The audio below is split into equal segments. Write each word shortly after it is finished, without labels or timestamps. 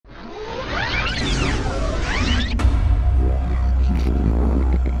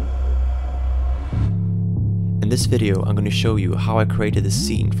this video, I'm going to show you how I created the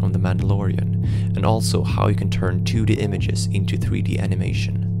scene from The Mandalorian, and also how you can turn 2D images into 3D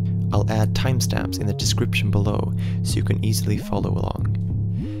animation. I'll add timestamps in the description below, so you can easily follow along.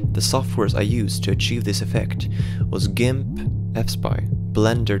 The softwares I used to achieve this effect was GIMP, fSpy,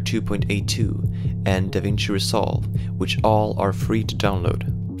 Blender 2.82, and DaVinci Resolve, which all are free to download.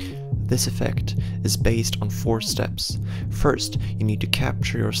 This effect is based on 4 steps. First, you need to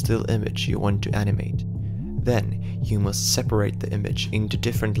capture your still image you want to animate. Then, you must separate the image into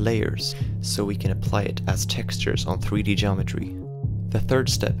different layers so we can apply it as textures on 3D geometry. The third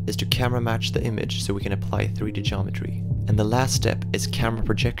step is to camera match the image so we can apply 3D geometry. And the last step is camera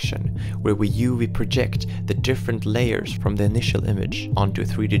projection, where we UV project the different layers from the initial image onto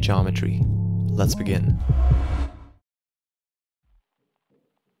 3D geometry. Let's begin.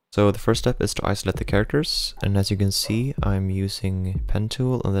 So the first step is to isolate the characters, and as you can see, I'm using pen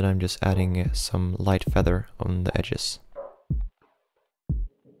tool, and then I'm just adding some light feather on the edges.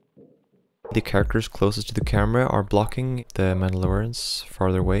 The characters closest to the camera are blocking the Mandalorians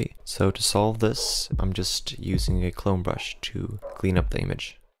farther away, so to solve this, I'm just using a clone brush to clean up the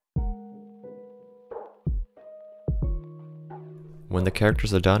image. When the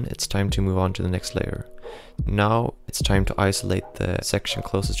characters are done, it's time to move on to the next layer. Now it's time to isolate the section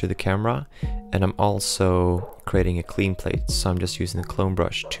closest to the camera, and I'm also creating a clean plate, so I'm just using the clone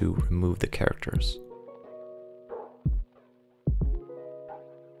brush to remove the characters.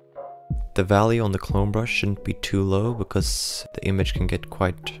 The value on the clone brush shouldn't be too low because the image can get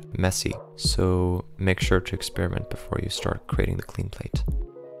quite messy, so make sure to experiment before you start creating the clean plate.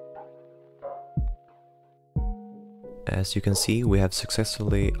 As you can see, we have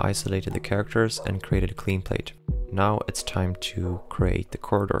successfully isolated the characters and created a clean plate. Now it's time to create the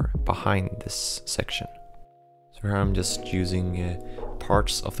corridor behind this section. So here I'm just using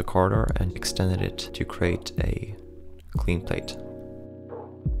parts of the corridor and extended it to create a clean plate.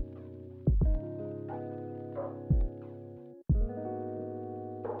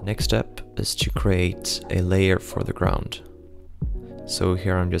 Next step is to create a layer for the ground. So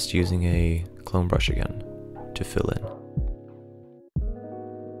here I'm just using a clone brush again to fill in.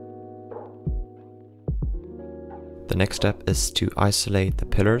 The next step is to isolate the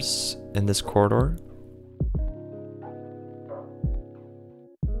pillars in this corridor.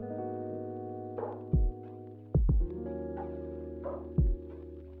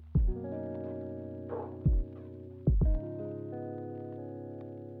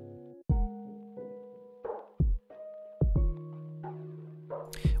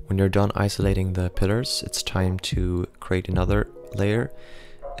 When you're done isolating the pillars, it's time to create another layer,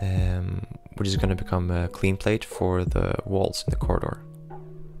 which is going to become a clean plate for the walls in the corridor.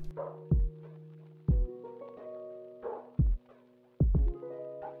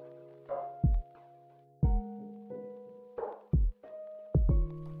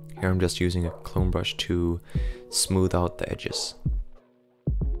 Here I'm just using a clone brush to smooth out the edges.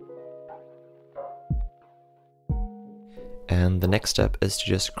 And the next step is to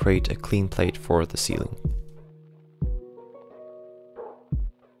just create a clean plate for the ceiling.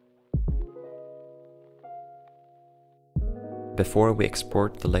 Before we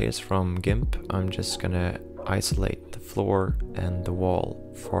export the layers from GIMP, I'm just gonna isolate the floor and the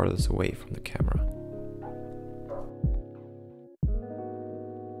wall farthest away from the camera.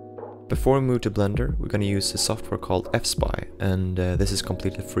 Before we move to Blender, we're going to use a software called fSpy, and this is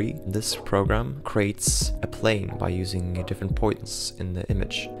completely free. This program creates a plane by using different points in the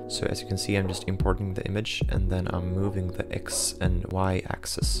image. So as you can see, I'm just importing the image, and then I'm moving the X and Y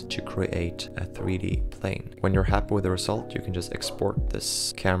axis to create a 3D plane. When you're happy with the result, you can just export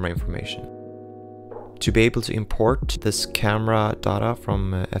this camera information. To be able to import this camera data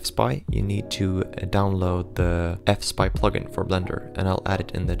from fSpy, you need to download the fSpy plugin for Blender, and I'll add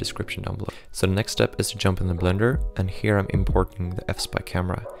it in the description down below. So the next step is to jump in the Blender, and here I'm importing the fSpy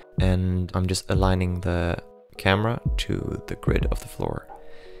camera, and I'm just aligning the camera to the grid of the floor.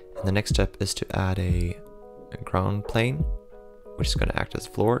 And the next step is to add a ground plane, which is going to act as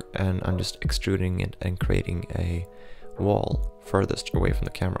floor, and I'm just extruding it and creating a wall furthest away from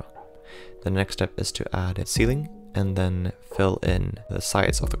the camera. The next step is to add a ceiling and then fill in the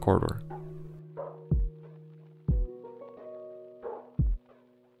sides of the corridor.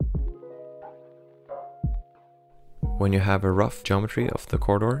 When you have a rough geometry of the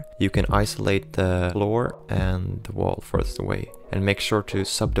corridor, you can isolate the floor and the wall furthest away, and make sure to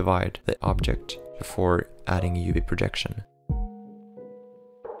subdivide the object before adding UV projection.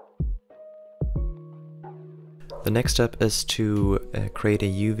 The next step is to create a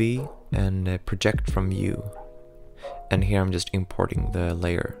UV and project from view. And here I'm just importing the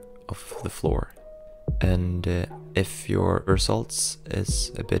layer of the floor. And if your results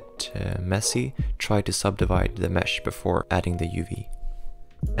is a bit messy, try to subdivide the mesh before adding the UV.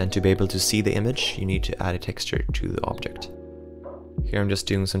 And to be able to see the image, you need to add a texture to the object. Here I'm just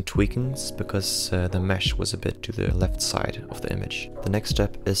doing some tweakings because the mesh was a bit to the left side of the image. The next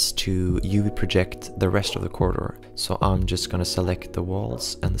step is to UV project the rest of the corridor. So I'm just gonna select the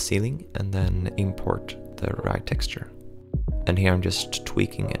walls and the ceiling and then import the right texture. And here I'm just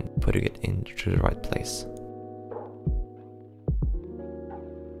tweaking and putting it into the right place.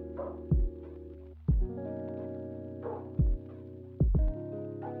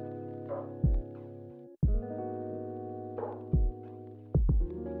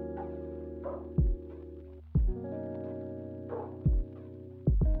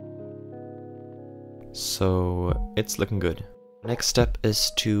 So it's looking good. Next step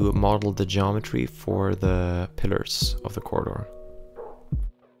is to model the geometry for the pillars of the corridor.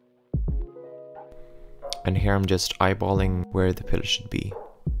 And here I'm just eyeballing where the pillars should be.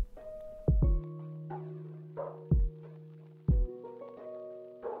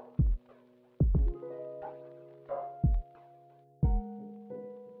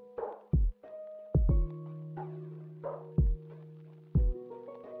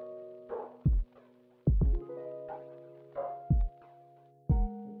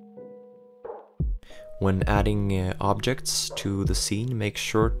 When adding objects to the scene, make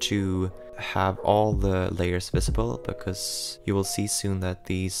sure to have all the layers visible, because you will see soon that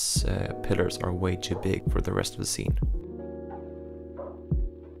these pillars are way too big for the rest of the scene.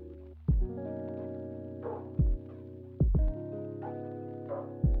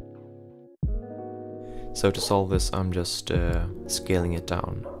 So to solve this, I'm just scaling it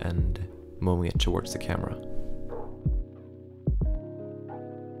down and moving it towards the camera.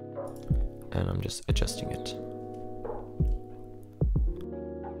 And I'm just adjusting it.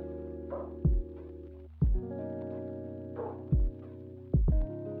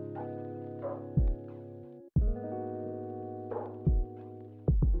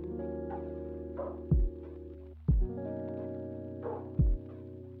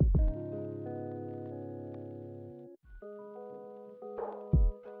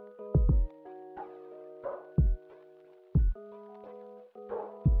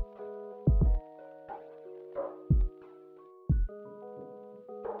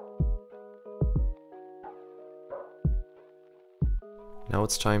 Now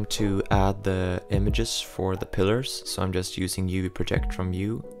it's time to add the images for the pillars, so I'm just using UV project from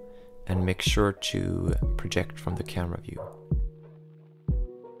view, and make sure to project from the camera view.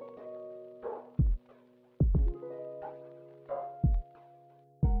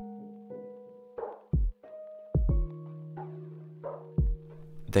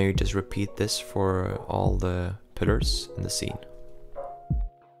 Then you just repeat this for all the pillars in the scene.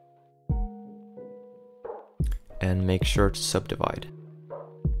 And make sure to subdivide.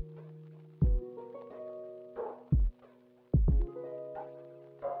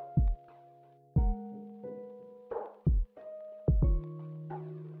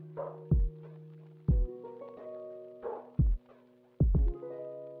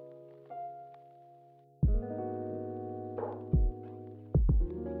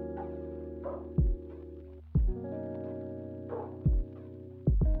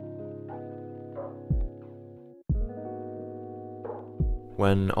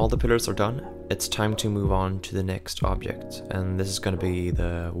 When all the pillars are done, it's time to move on to the next object, and this is going to be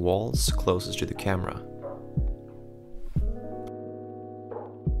the walls closest to the camera.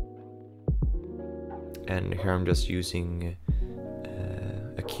 And here I'm just using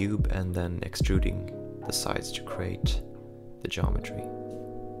a cube and then extruding the sides to create the geometry.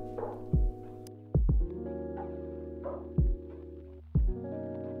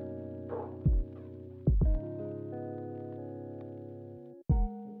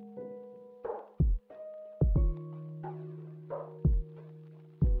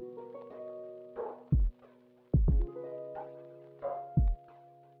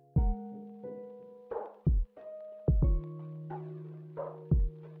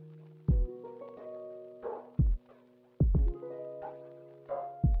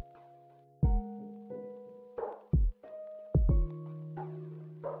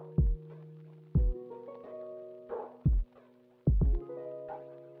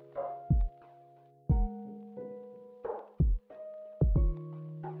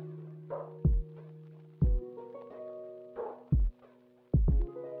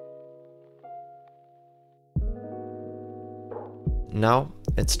 Now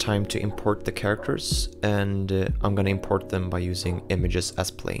it's time to import the characters, and I'm gonna import them by using images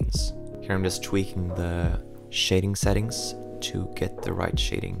as planes. Here I'm just tweaking the shading settings to get the right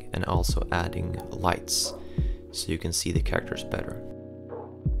shading and also adding lights so you can see the characters better.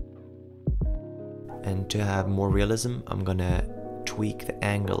 And to have more realism, I'm gonna tweak the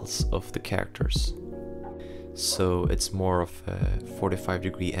angles of the characters. So it's more of a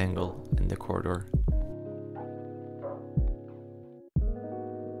 45-degree angle in the corridor.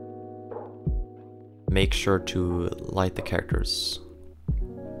 Make sure to light the characters.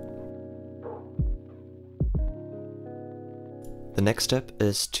 The next step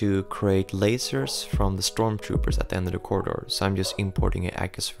is to create lasers from the stormtroopers at the end of the corridor. So I'm just importing an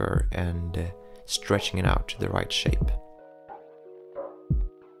icosphere and stretching it out to the right shape.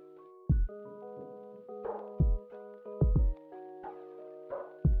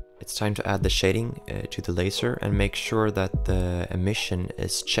 It's time to add the shading to the laser and make sure that the emission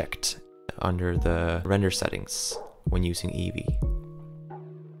is checked under the render settings when using Eevee.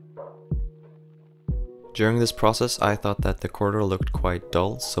 During this process I thought that the corridor looked quite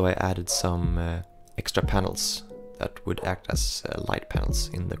dull, so I added some extra panels that would act as light panels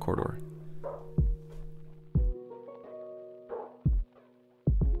in the corridor.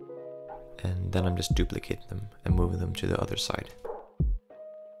 And then I'm just duplicating them and moving them to the other side.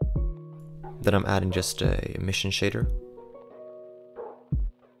 Then I'm adding just a emission shader.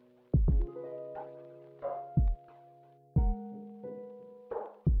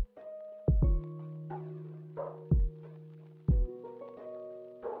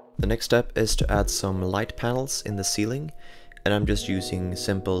 The next step is to add some light panels in the ceiling, and I'm just using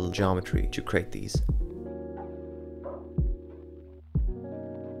simple geometry to create these.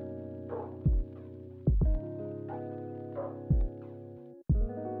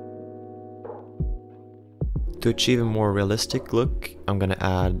 To achieve a more realistic look, I'm gonna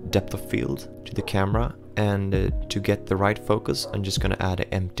add depth of field to the camera, and to get the right focus, I'm just gonna add an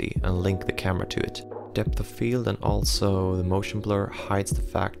empty and link the camera to it. Depth of field and also the motion blur hides the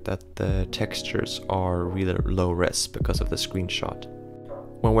fact that the textures are really low res because of the screenshot.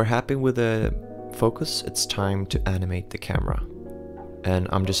 When we're happy with the focus, it's time to animate the camera. And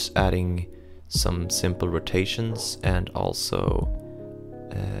I'm just adding some simple rotations and also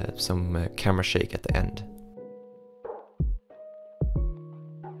some camera shake at the end.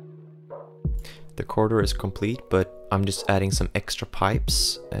 The corridor is complete, but I'm just adding some extra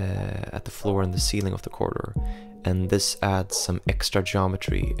pipes at the floor and the ceiling of the corridor, and this adds some extra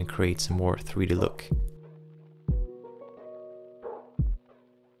geometry and creates a more 3D look.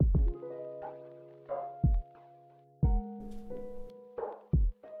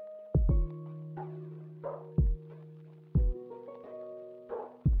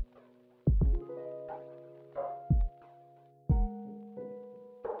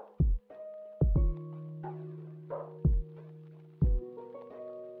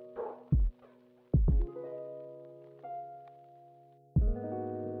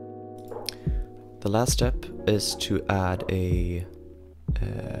 The last step is to add a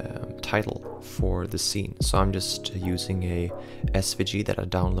title for the scene. So I'm just using a SVG that I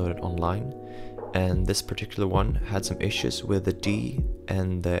downloaded online, and this particular one had some issues with the D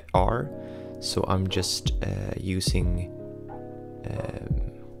and the R, so I'm just using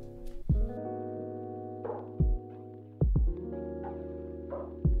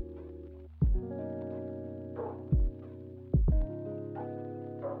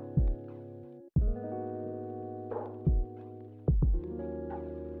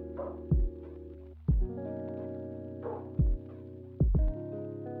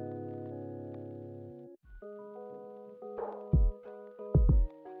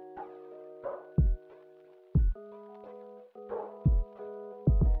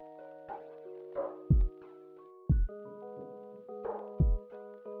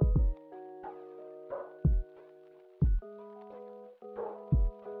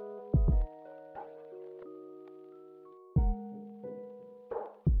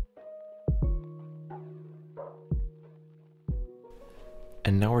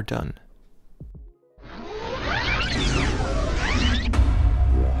and now we're done.